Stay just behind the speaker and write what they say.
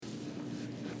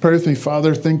Pray with me.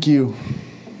 Father, thank you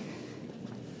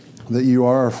that you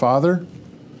are our Father.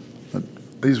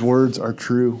 That these words are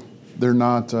true. They're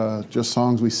not just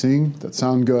songs we sing that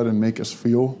sound good and make us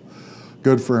feel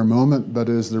good for a moment, but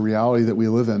is the reality that we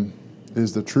live in,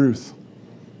 is the truth.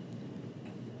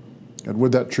 God,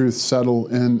 would that truth settle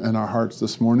in our hearts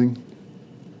this morning?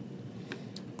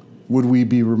 Would we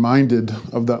be reminded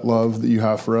of that love that you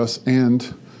have for us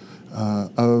and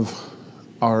of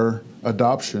our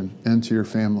adoption into your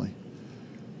family?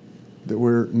 That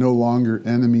we're no longer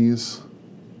enemies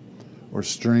or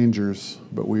strangers,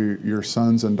 but we're your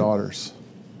sons and daughters.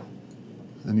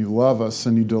 And you love us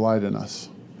and you delight in us.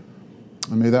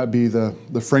 And may that be the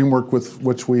framework with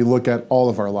which we look at all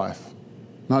of our life.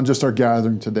 Not just our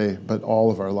gathering today, but all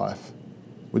of our life.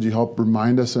 Would you help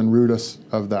remind us and root us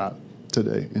of that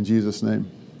today? In Jesus'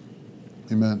 name,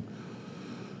 amen.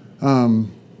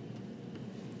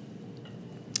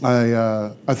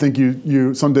 I think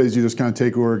you some days you just kind of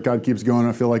take where God keeps going.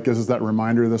 I feel like this is that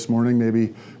reminder this morning.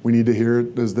 Maybe we need to hear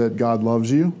it, is that God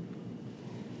loves you.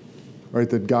 Right,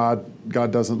 that God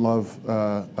doesn't love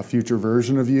a future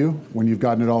version of you when you've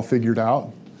gotten it all figured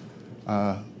out,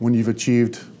 when you've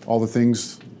achieved all the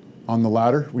things on the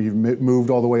ladder, when you've moved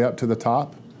all the way up to the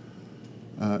top.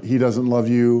 He doesn't love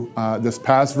you, this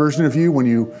past version of you, when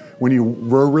you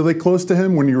were really close to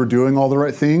him, when you were doing all the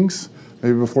right things,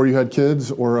 maybe before you had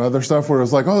kids or other stuff where it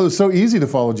was like, oh, it's so easy to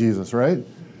follow Jesus, right?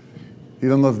 He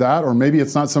doesn't love that. Or maybe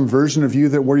it's not some version of you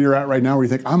that where you're at right now where you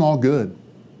think, I'm all good.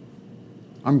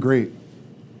 I'm great.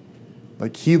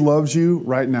 Like he loves you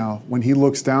right now. When he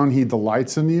looks down, he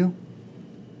delights in you.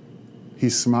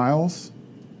 He smiles.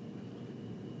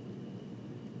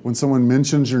 When someone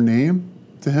mentions your name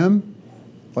to him,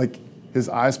 like his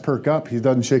eyes perk up. He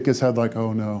doesn't shake his head like,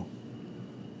 oh no,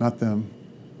 not them.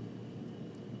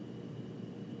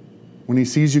 When he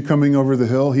sees you coming over the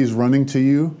hill, he's running to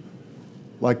you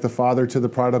like the father to the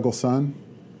prodigal son,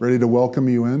 ready to welcome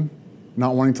you in,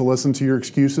 not wanting to listen to your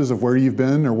excuses of where you've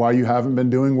been or why you haven't been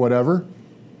doing whatever.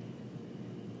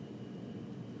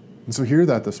 And so hear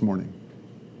that this morning.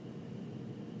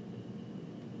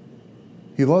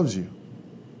 He loves you.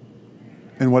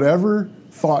 And whatever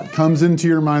thought comes into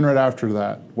your mind right after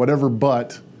that, whatever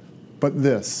but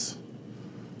this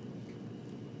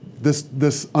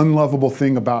unlovable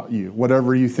thing about you,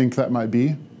 whatever you think that might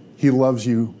be, he loves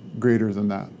you greater than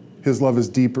that. His love is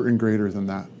deeper and greater than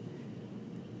that.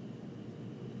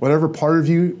 Whatever part of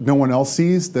you no one else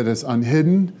sees that is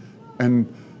unhidden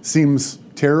and seems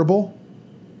terrible,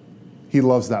 he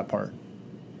loves that part.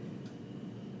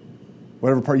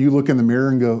 Whatever part you look in the mirror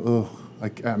and go, ugh, I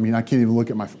can't even look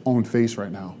at my own face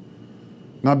right now.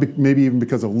 Maybe even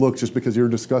because of looks, just because you're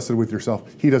disgusted with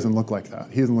yourself. He doesn't look like that.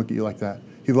 He doesn't look at you like that.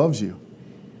 He loves you.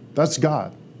 That's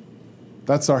God.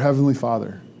 That's our Heavenly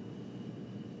Father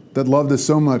that loved us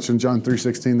so much in John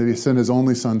 3:16 that he sent his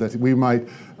only son that we might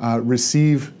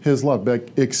receive his love,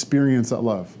 experience that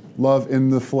love. Love in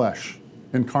the flesh,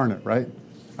 incarnate, right?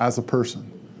 As a person.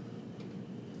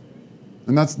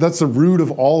 And that's the root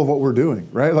of all of what we're doing,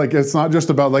 right? Like it's not just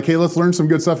about like, hey, let's learn some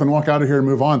good stuff and walk out of here and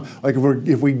move on. Like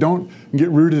if we don't get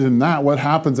rooted in that, what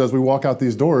happens as we walk out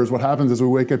these doors, what happens as we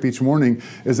wake up each morning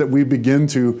is that we begin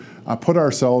to put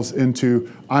ourselves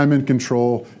into, I'm in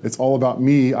control, it's all about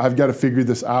me, I've got to figure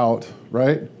this out,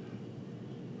 right?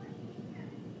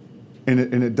 And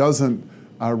it doesn't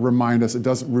remind us, it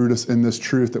doesn't root us in this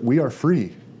truth that we are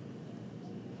free.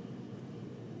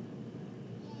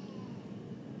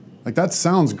 Like that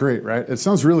sounds great, right? It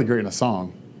sounds really great in a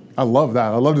song. I love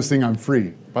that. I love to sing I'm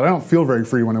free. But I don't feel very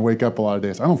free when I wake up a lot of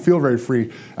days. I don't feel very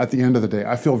free at the end of the day.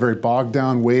 I feel very bogged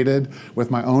down, weighted with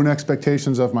my own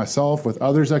expectations of myself, with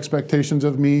others' expectations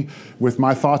of me, with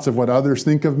my thoughts of what others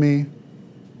think of me,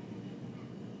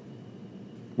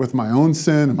 with my own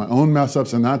sin and my own mess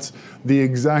ups, and that's the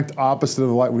exact opposite of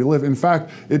the life we live. In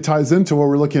fact, it ties into what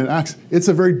we're looking at Acts. It's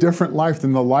a very different life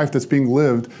than the life that's being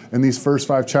lived in these first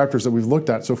 5 chapters that we've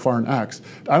looked at so far in Acts.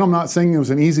 I'm not saying it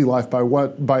was an easy life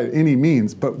by any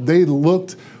means, but they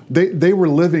were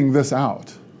living this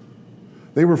out.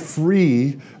 They were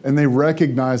free and they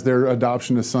recognized their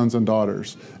adoption as sons and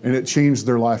daughters, and it changed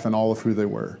their life and all of who they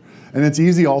were. And it's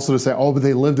easy also to say, oh, but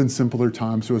they lived in simpler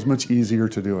times, so it was much easier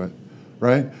to do it.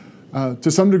 Right?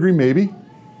 To some degree, maybe.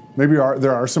 Maybe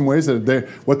there are some ways that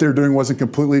what they're doing wasn't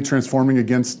completely transforming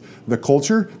against the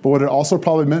culture, but what it also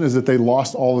probably meant is that they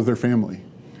lost all of their family.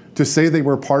 To say they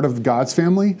were part of God's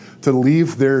family, to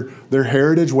leave their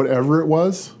heritage, whatever it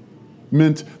was,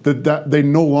 meant that they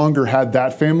no longer had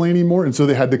that family anymore, and so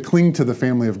they had to cling to the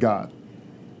family of God.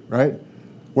 Right?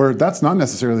 Where that's not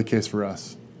necessarily the case for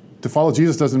us. To follow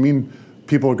Jesus doesn't mean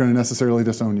people are going to necessarily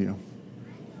disown you.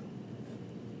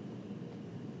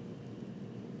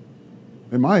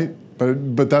 It might,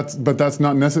 but that's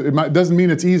not necessary. It doesn't mean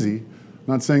it's easy. I'm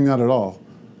not saying that at all.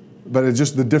 But it's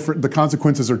just the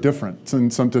consequences are different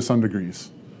to some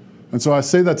degrees. And so I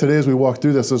say that today as we walk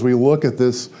through this, as we look at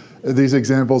these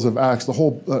examples of Acts, the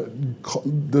whole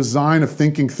design of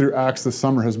thinking through Acts this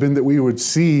summer has been that we would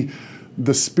see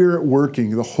the Spirit working,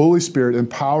 the Holy Spirit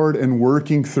empowered and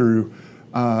working through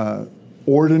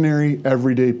ordinary,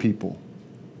 everyday people,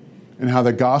 and how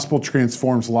the gospel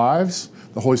transforms lives.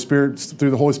 The Holy Spirit, through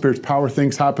the Holy Spirit's power,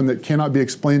 things happen that cannot be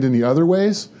explained any other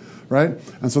ways. Right?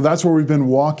 And so that's where we've been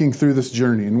walking through this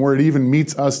journey and where it even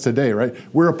meets us today, right?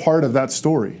 We're a part of that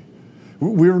story.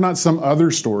 We're not some other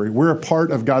story. We're a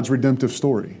part of God's redemptive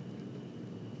story.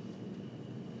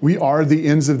 We are the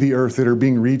ends of the earth that are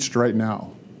being reached right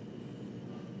now.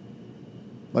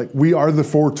 Like, we are the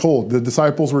foretold. The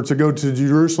disciples were to go to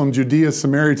Jerusalem, Judea,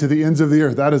 Samaria, to the ends of the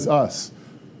earth. That is us.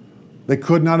 They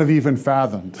could not have even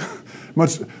fathomed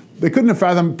They couldn't have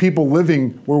fathomed people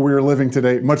living where we are living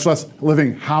today, much less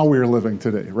living how we are living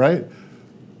today, right?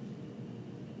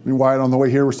 I mean, Wyatt on the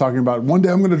way here was talking about, one day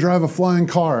I'm going to drive a flying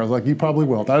car. I was like, you probably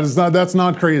will. That's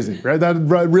not crazy, right? That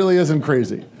really isn't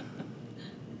crazy.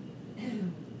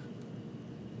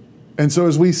 And so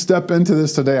as we step into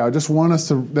this today, I just want us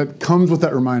to, that comes with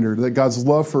that reminder that God's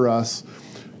love for us,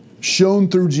 shown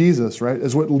through Jesus, right,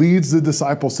 is what leads the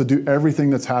disciples to do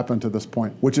everything that's happened to this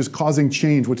point, which is causing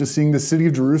change, which is seeing the city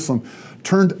of Jerusalem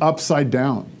turned upside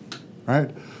down,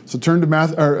 right? So turn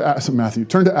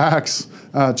to Acts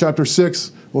chapter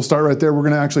 6. We'll start right there. We're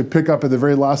going to actually pick up at the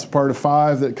very last part of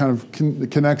 5 that kind of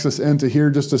connects us into here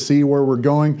just to see where we're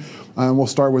going. And we'll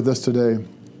start with this today.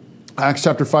 Acts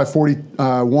chapter 5,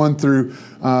 41 through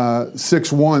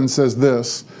 6:1 says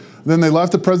this. Then they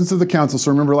left the presence of the council.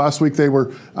 So remember last week they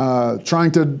were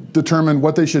trying to determine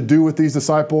what they should do with these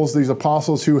disciples, these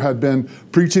apostles who had been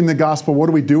preaching the gospel. What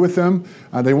do we do with them?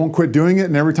 They won't quit doing it.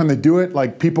 And every time they do it,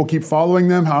 like, people keep following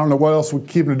them. I don't know what else we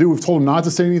keep them to do. We've told them not to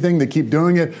say anything. They keep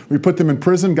doing it. We put them in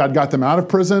prison. God got them out of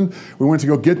prison. We went to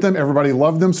go get them. Everybody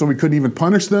loved them, so we couldn't even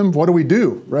punish them. What do we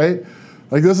do, right?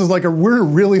 Like, this is like we're in a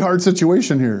really hard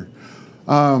situation here.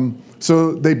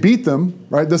 So they beat them,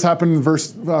 right? This happened in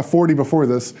verse 40 before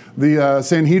this. The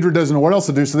Sanhedrin doesn't know what else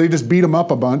to do, so they just beat them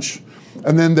up a bunch.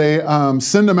 And then they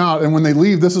send them out, and when they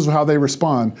leave, this is how they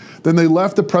respond. Then they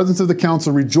left the presence of the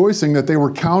council, rejoicing that they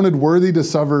were counted worthy to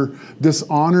suffer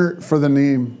dishonor for the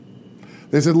name.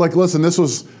 They said, like, listen, this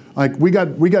was, like, we got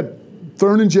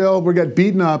thrown in jail, we got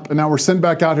beaten up, and now we're sent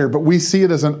back out here, but we see it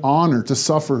as an honor to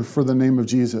suffer for the name of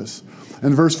Jesus.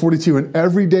 And verse 42, and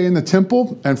every day in the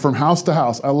temple and from house to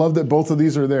house. I love that both of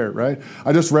these are there, right?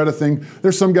 I just read a thing.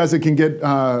 There's some guys that can get,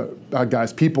 guys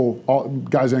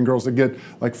and girls that get,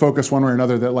 like, focused one way or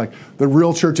another, that, like, the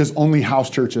real church is only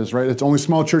house churches, right? It's only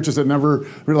small churches that never,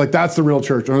 like, that's the real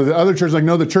church. Or the other church, like,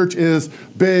 no, the church is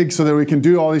big so that we can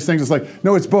do all these things. It's like,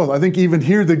 no, it's both. I think even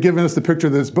here they're giving us the picture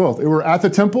that it's both. They were at the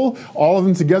temple, all of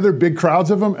them together, big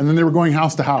crowds of them, and then they were going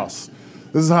house to house.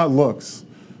 This is how it looks,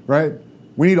 right?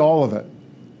 We need all of it.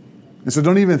 And so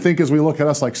don't even think as we look at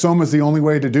us like Soma's the only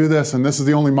way to do this and this is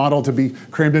the only model to be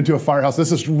crammed into a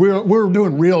firehouse. We're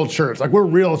doing real church. Like, we're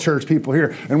real church people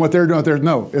here. And what they're doing out there,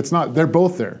 no, it's not. They're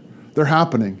both there. They're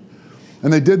happening.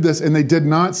 And they did this, and they did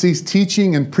not cease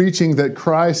teaching and preaching that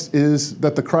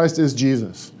the Christ is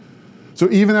Jesus. So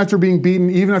even after being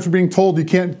beaten, even after being told you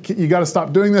got to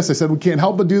stop doing this, they said, we can't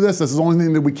help but do this. This is the only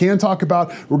thing that we can talk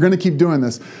about. We're going to keep doing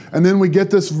this. And then we get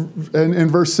this in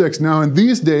verse 6. Now, in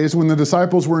these days, when the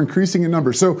disciples were increasing in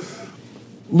number. So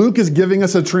Luke is giving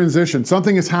us a transition.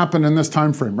 Something has happened in this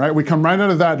time frame, right? We come right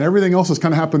out of that, and everything else has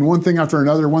kind of happened one thing after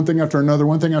another, one thing after another,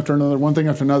 one thing after another, one thing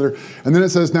after another. And then it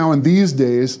says, now in these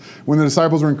days, when the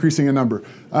disciples were increasing in number.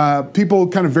 People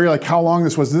kind of vary, like, how long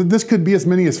this was. This could be as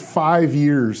many as 5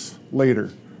 years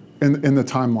later in the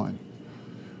timeline.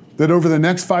 That over the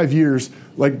next 5 years,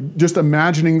 like, just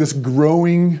imagining this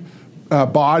growing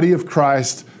body of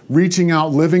Christ, reaching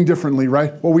out, living differently,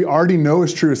 right? What we already know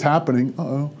is true is happening.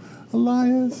 Uh-oh.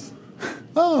 Elias.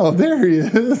 Oh, there he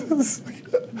is.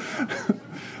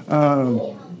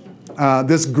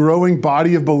 This growing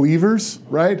body of believers,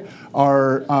 right,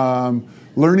 are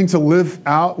learning to live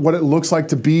out what it looks like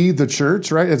to be the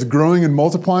church, right? It's growing and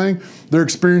multiplying. They're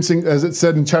experiencing, as it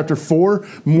said in chapter 4,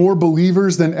 more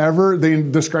believers than ever. They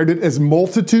described it as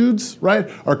multitudes, right,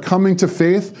 are coming to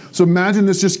faith. So imagine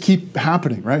this just keep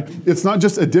happening, right? It's not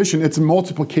just addition, it's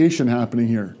multiplication happening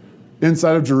here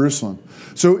inside of Jerusalem.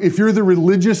 So if you're the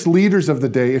religious leaders of the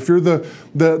day, if you're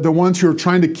the ones who are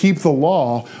trying to keep the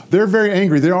law, they're very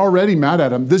angry. They're already mad at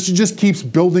them. This just keeps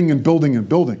building and building and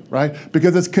building, right?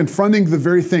 Because it's confronting the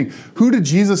very thing. Who did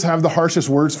Jesus have the harshest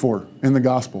words for in the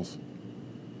Gospels?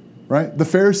 right? The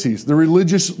Pharisees, the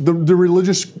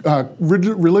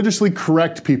religiously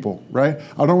correct people, right?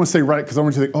 I don't want to say right because I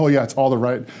want you to think, oh yeah, it's all the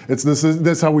right.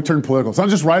 That's how we turn political. It's not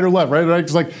just right or left, right?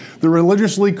 It's like the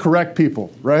religiously correct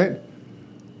people, right?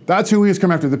 That's who he was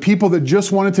coming after. The people that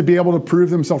just wanted to be able to prove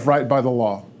themselves right by the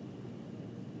law.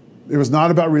 It was not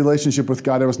about relationship with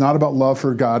God. It was not about love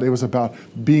for God. It was about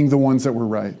being the ones that were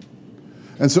right.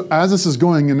 And so as this is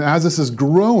going and as this is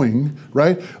growing,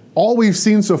 right, all we've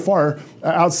seen so far,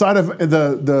 outside of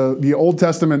the Old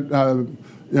Testament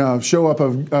show up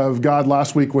of God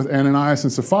last week with Ananias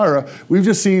and Sapphira, we've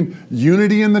just seen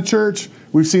unity in the church.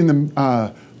 We've seen them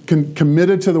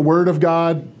committed to the Word of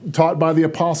God, taught by the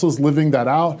apostles, living that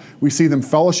out. We see them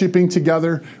fellowshipping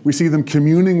together. We see them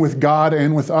communing with God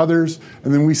and with others.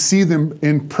 And then we see them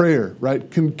in prayer, right?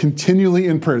 Continually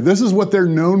in prayer. This is what they're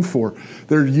known for.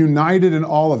 They're united in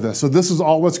all of this. So this is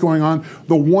all what's going on.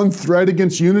 The one thread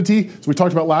against unity, as we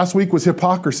talked about last week, was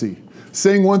hypocrisy.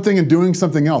 Saying one thing and doing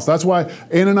something else. That's why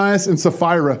Ananias and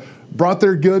Sapphira brought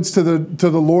their goods to the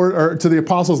Lord, or to the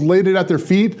apostles, laid it at their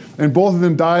feet, and both of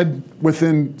them died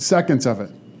within seconds of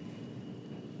it.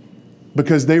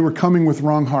 Because they were coming with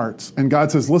wrong hearts. And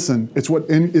God says, listen, it's what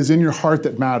is in your heart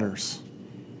that matters.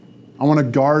 I want to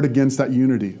guard against that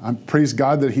unity. I praise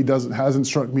God that he hasn't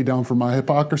struck me down for my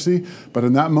hypocrisy. But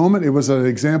in that moment, it was an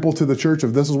example to the church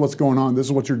of this is what's going on. This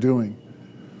is what you're doing.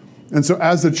 And so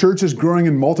as the church is growing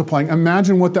and multiplying,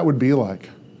 imagine what that would be like,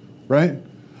 right?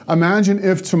 Imagine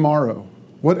if tomorrow,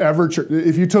 whatever church,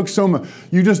 if you took Soma,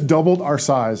 you just doubled our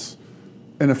size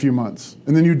in a few months.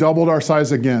 And then you doubled our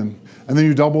size again. And then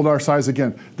you doubled our size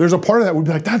again. There's a part of that would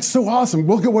be like, that's so awesome.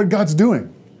 Look at what God's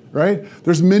doing, right?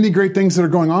 There's many great things that are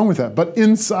going on with that. But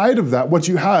inside of that, what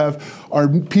you have are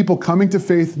people coming to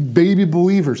faith, baby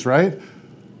believers, right?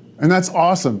 And that's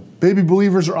awesome. Baby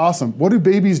believers are awesome. What do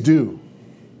babies do?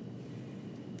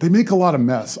 They make a lot of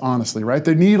mess, honestly, right?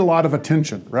 They need a lot of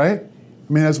attention, right?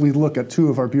 I mean, as we look at two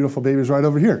of our beautiful babies right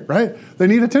over here, right? They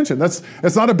need attention.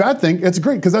 It's not a bad thing. It's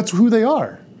great because that's who they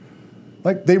are.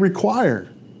 Like they require,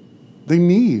 they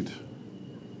need.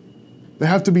 They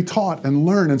have to be taught and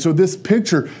learn. And so this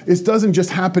picture, it doesn't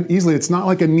just happen easily. It's not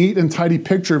like a neat and tidy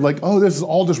picture of like, oh, this is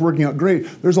all just working out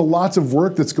great. There's a lots of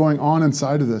work that's going on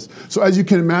inside of this. So as you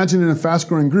can imagine in a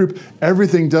fast-growing group,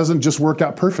 everything doesn't just work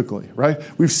out perfectly, right?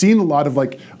 We've seen a lot of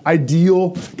like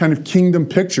ideal kind of kingdom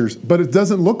pictures, but it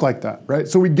doesn't look like that, right?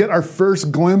 So we get our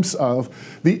first glimpse of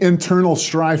the internal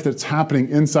strife that's happening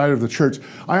inside of the church.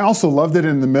 I also love that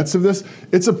in the midst of this,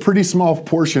 it's a pretty small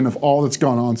portion of all that's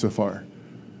gone on so far.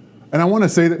 And I want to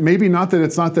say that maybe it's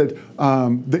not that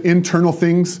the internal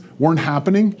things weren't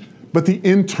happening, but the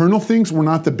internal things were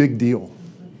not the big deal.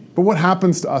 But what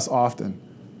happens to us often?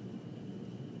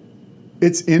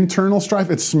 It's internal strife.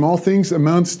 It's small things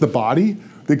amongst the body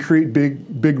that create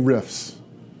big rifts,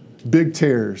 big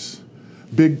tears,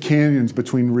 big canyons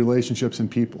between relationships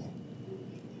and people.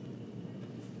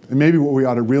 And maybe what we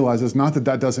ought to realize is not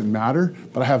that doesn't matter,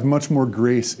 but I have much more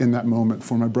grace in that moment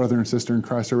for my brother and sister in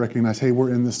Christ to recognize, hey, we're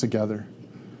in this together.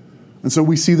 And so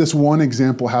we see this one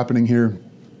example happening here.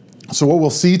 So what we'll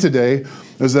see today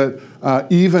is that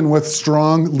even with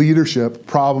strong leadership,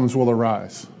 problems will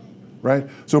arise, right?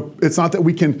 So it's not that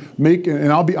we can make,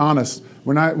 and I'll be honest,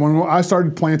 when I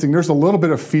started planting, there's a little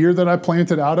bit of fear that I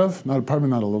planted out of, probably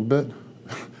not a little bit,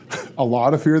 a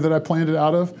lot of fear that I planted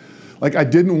out of. Like I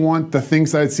didn't want the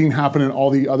things that I'd seen happen in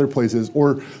all the other places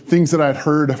or things that I'd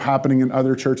heard of happening in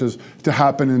other churches to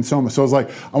happen in Soma. So I was like,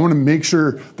 I want to make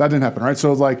sure that didn't happen, right? So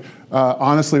it was like,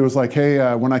 honestly, it was like,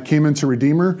 hey, when I came into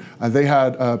Redeemer, they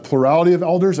had a plurality of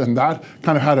elders and that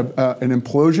kind of had an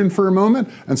implosion for a moment.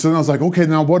 And so then I was like, okay,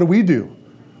 now what do we do?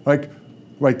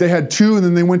 Like they had 2 and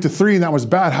then they went to 3 and that was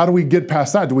bad. How do we get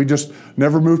past that? Do we just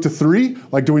never move to 3?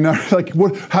 Like, do we not,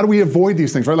 how do we avoid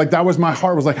these things, right? Like that was my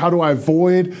heart, was like, how do I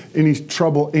avoid any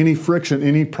trouble, any friction,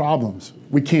 any problems?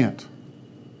 We can't.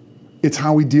 It's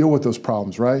how we deal with those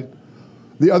problems, right?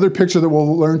 The other picture that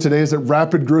we'll learn today is that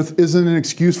rapid growth isn't an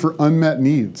excuse for unmet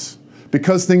needs.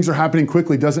 Because things are happening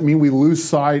quickly doesn't mean we lose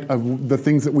sight of the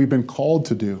things that we've been called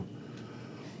to do.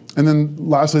 And then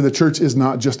lastly, the church is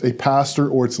not just a pastor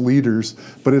or its leaders,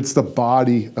 but it's the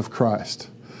body of Christ.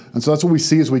 And so that's what we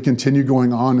see as we continue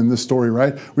going on in this story,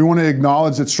 right? We want to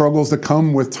acknowledge that struggles that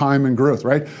come with time and growth,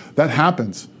 right? That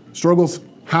happens. Struggles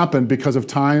happen because of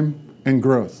time and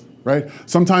growth, right?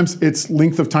 Sometimes it's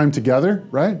length of time together,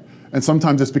 right? And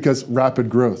sometimes it's because rapid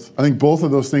growth. I think both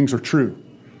of those things are true.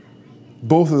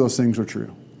 Both of those things are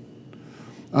true.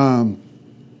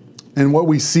 And what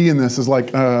we see in this is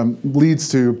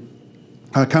leads to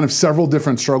kind of several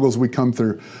different struggles we come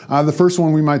through. The first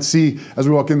one we might see as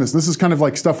we walk in this is kind of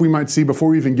like stuff we might see before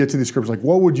we even get to these scriptures. Like,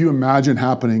 what would you imagine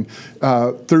happening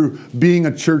through being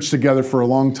a church together for a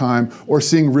long time or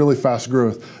seeing really fast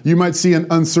growth? You might see an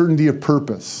uncertainty of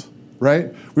purpose,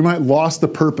 right? We might lost the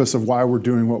purpose of why we're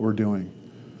doing what we're doing.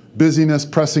 Busyness,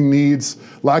 pressing needs,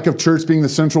 lack of church being the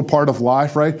central part of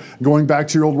life, right? Going back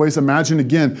to your old ways. Imagine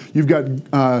again, you've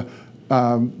got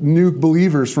new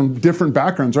believers from different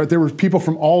backgrounds, right? There were people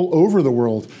from all over the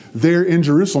world there in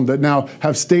Jerusalem that now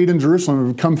have stayed in Jerusalem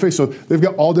and become faith. So they've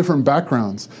got all different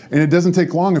backgrounds. And it doesn't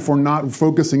take long if we're not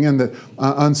focusing in that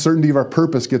uncertainty of our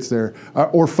purpose gets there.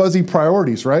 Or fuzzy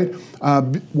priorities, right?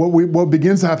 What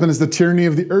begins to happen is the tyranny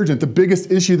of the urgent. The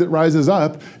biggest issue that rises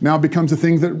up now becomes the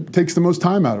thing that takes the most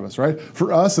time out of us, right?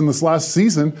 For us in this last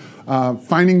season,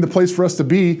 finding the place for us to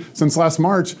be since last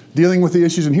March, dealing with the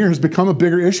issues in here has become a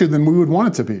bigger issue than we would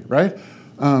want it to be, right?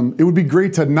 It would be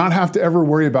great to not have to ever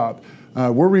worry about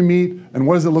where we meet and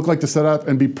what does it look like to set up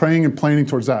and be praying and planning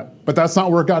towards that. But that's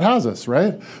not where God has us,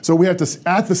 right? So we have to,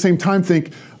 at the same time,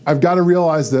 think, I've got to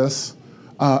realize this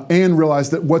and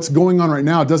realize that what's going on right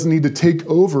now doesn't need to take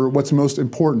over what's most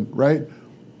important, right?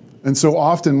 And so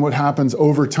often what happens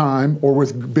over time or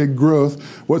with big growth,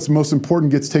 what's most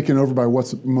important gets taken over by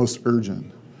what's most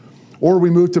urgent. Or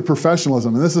we move to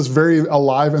professionalism. And this is very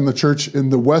alive in the church, in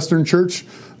the Western church,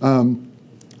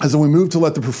 as we move to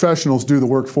let the professionals do the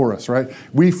work for us, right?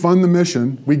 We fund the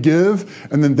mission, we give,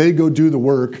 and then they go do the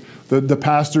work. The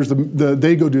pastors,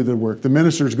 they go do the work. The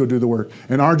ministers go do the work.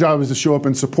 And our job is to show up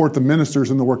and support the ministers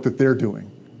in the work that they're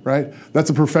doing, right? That's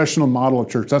a professional model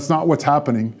of church. That's not what's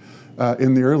happening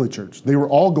in the early church. They were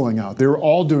all going out. They were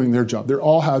all doing their job. They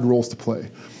all had roles to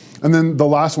play. And then the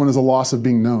last one is a loss of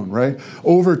being known, right?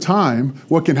 Over time,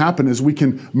 what can happen is we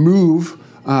can move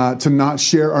to not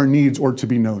share our needs or to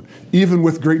be known. Even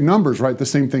with great numbers, right, the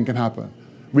same thing can happen.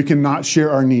 We can not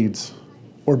share our needs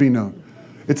or be known.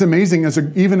 It's amazing,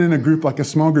 even in a group like a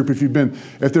small group,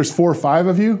 if there's 4 or 5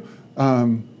 of you,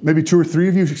 maybe 2 or 3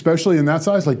 of you, especially in that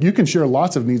size, like you can share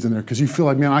lots of needs in there because you feel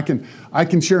like, man, I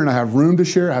can share and I have room to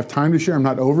share, I have time to share, I'm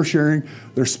not oversharing,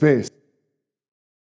 there's space.